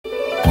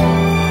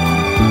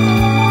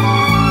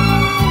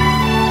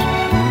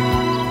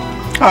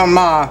Oh,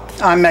 Ma,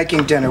 I'm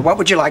making dinner. What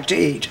would you like to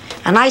eat?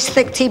 A nice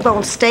thick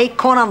T-bone steak,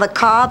 corn on the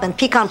cob, and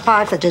pecan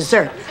pie for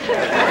dessert.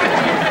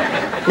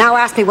 Now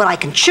ask me what I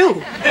can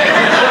chew.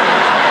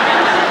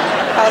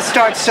 I'll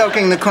start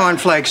soaking the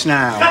cornflakes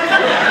now.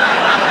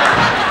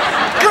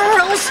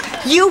 Girls,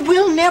 you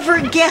will never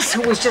guess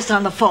who was just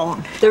on the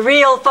phone. The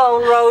real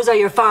phone, Rose, or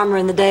your farmer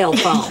in the Dale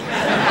phone?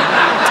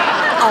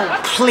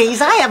 Oh,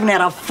 please, I haven't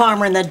had a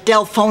farmer in the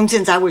Dell phone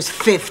since I was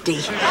 50.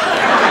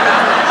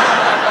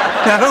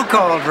 Now, who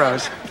called,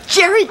 Rose?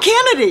 Jerry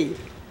Kennedy.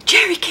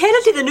 Jerry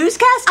Kennedy, the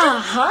newscaster?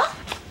 Uh-huh.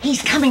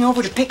 He's coming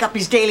over to pick up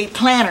his daily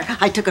planner.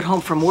 I took it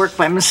home from work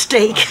by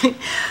mistake.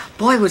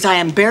 Boy, was I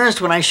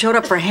embarrassed when I showed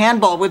up for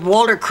handball with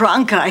Walter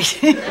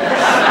Cronkite.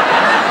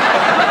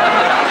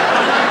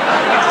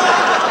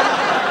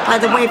 By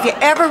the way, if you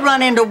ever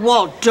run into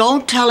Walt,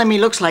 don't tell him he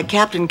looks like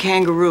Captain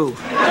Kangaroo.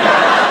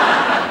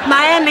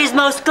 Miami's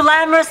most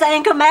glamorous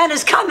anchor man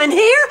is coming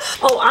here?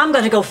 Oh, I'm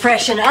gonna go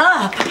freshen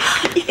up.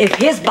 If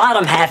his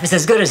bottom half is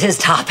as good as his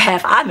top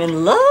half, I'm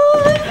in love.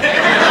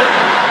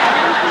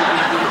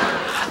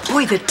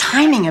 Boy, the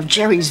timing of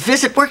Jerry's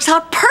visit works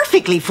out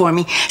perfectly for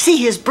me. See,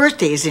 his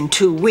birthday is in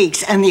 2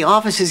 weeks, and the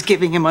office is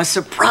giving him a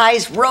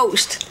surprise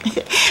roast.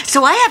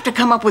 So I have to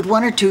come up with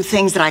 1 or 2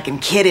 things that I can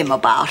kid him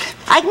about.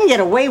 I can get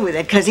away with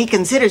it because he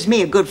considers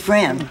me a good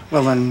friend.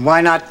 Well, then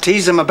why not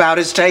tease him about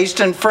his taste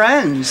in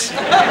friends?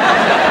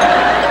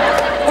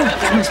 Oh,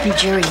 that must be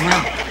Jerry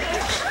now.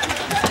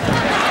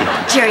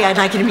 Jerry, I'd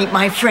like you to meet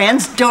my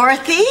friends,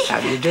 Dorothy.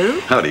 How do you do?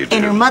 How do you do?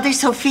 And her mother,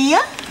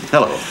 Sophia.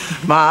 Hello.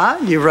 Ma,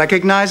 you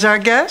recognize our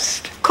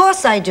guest? Of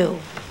course I do.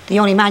 The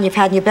only man you've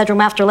had in your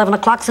bedroom after 11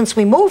 o'clock since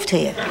we moved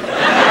here.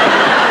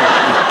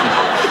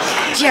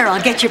 Jerry,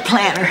 I'll get your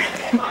planner.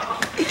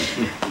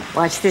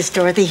 Watch this,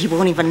 Dorothy. He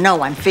won't even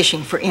know I'm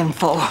fishing for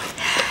info.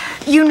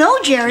 You know,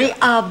 Jerry,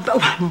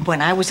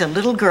 when I was a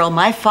little girl,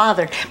 my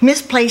father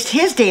misplaced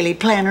his daily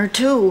planner,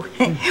 too.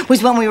 It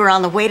was when we were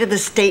on the way to the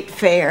state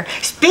fair.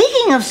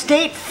 Speaking of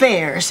state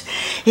fairs,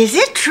 is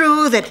it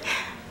true that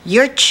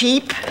you're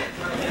cheap?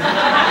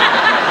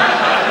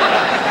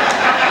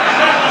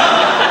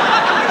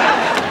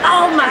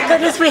 Oh, my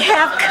goodness, we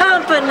have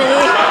company.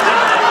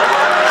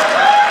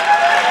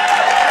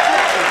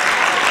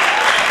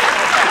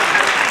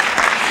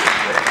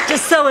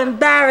 Just so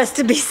embarrassed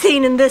to be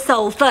seen in this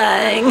old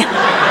thing.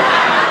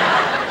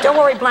 Don't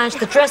worry, Blanche.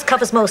 The dress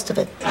covers most of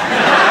it.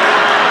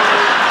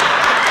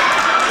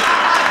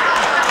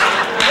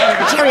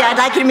 Jerry, I'd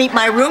like you to meet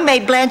my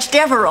roommate, Blanche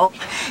Devereaux.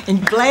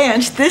 And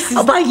Blanche, this is...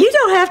 Oh, but you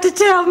don't have to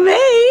tell me.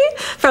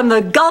 From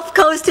the Gulf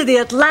Coast to the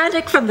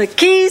Atlantic, from the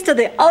Keys to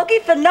the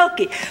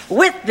Okefenokee,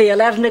 with the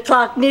 11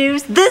 o'clock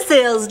news, this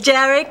is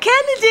Jerry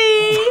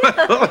Kennedy.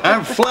 Well,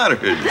 I'm flattered.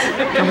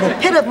 From the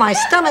pit of my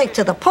stomach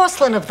to the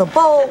porcelain of the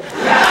bowl.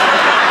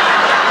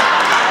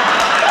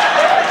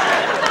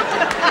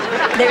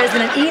 There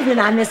isn't an evening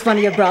I miss one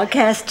of your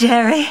broadcasts,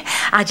 Jerry.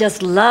 I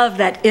just love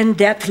that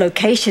in-depth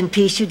location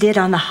piece you did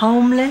on the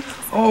homeless.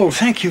 Oh,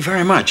 thank you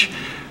very much.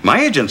 My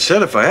agent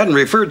said if I hadn't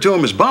referred to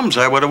them as bums,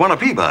 I would have won a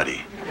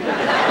Peabody.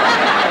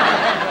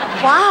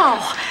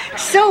 Wow.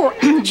 So,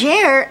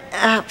 Jer,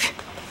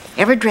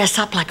 ever dress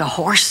up like a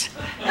horse?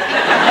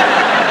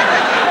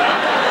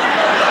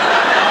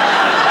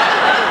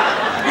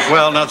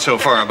 Well, not so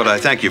far, but I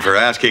thank you for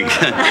asking.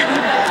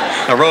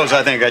 Now, Rose,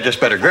 I think I just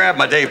better grab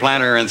my day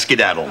planner and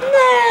skedaddle.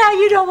 Nah,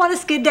 you don't want to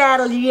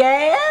skedaddle,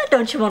 yeah?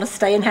 Don't you want to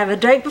stay and have a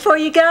drink before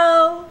you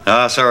go?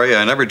 Sorry,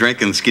 I never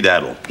drink and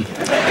skedaddle.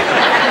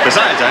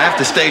 Besides, I have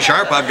to stay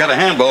sharp. I've got a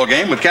handball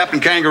game with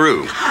Captain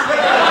Kangaroo.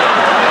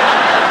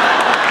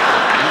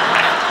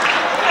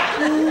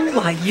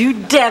 Why, you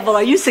devil,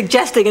 are you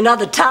suggesting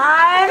another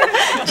time?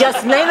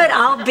 Just name it,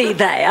 I'll be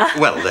there.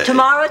 Well,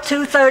 tomorrow at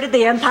 2:30 at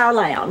the Empire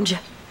Lounge.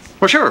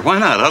 Well, sure, why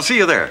not? I'll see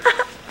you there.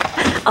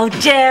 Oh,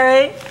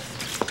 Jerry,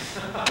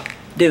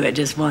 do it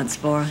just once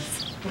for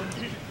us.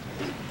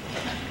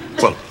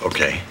 Well,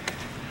 okay.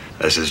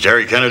 This is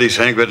Jerry Kennedy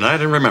saying good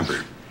night, and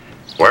remember,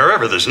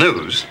 wherever there's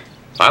news,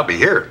 I'll be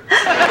here.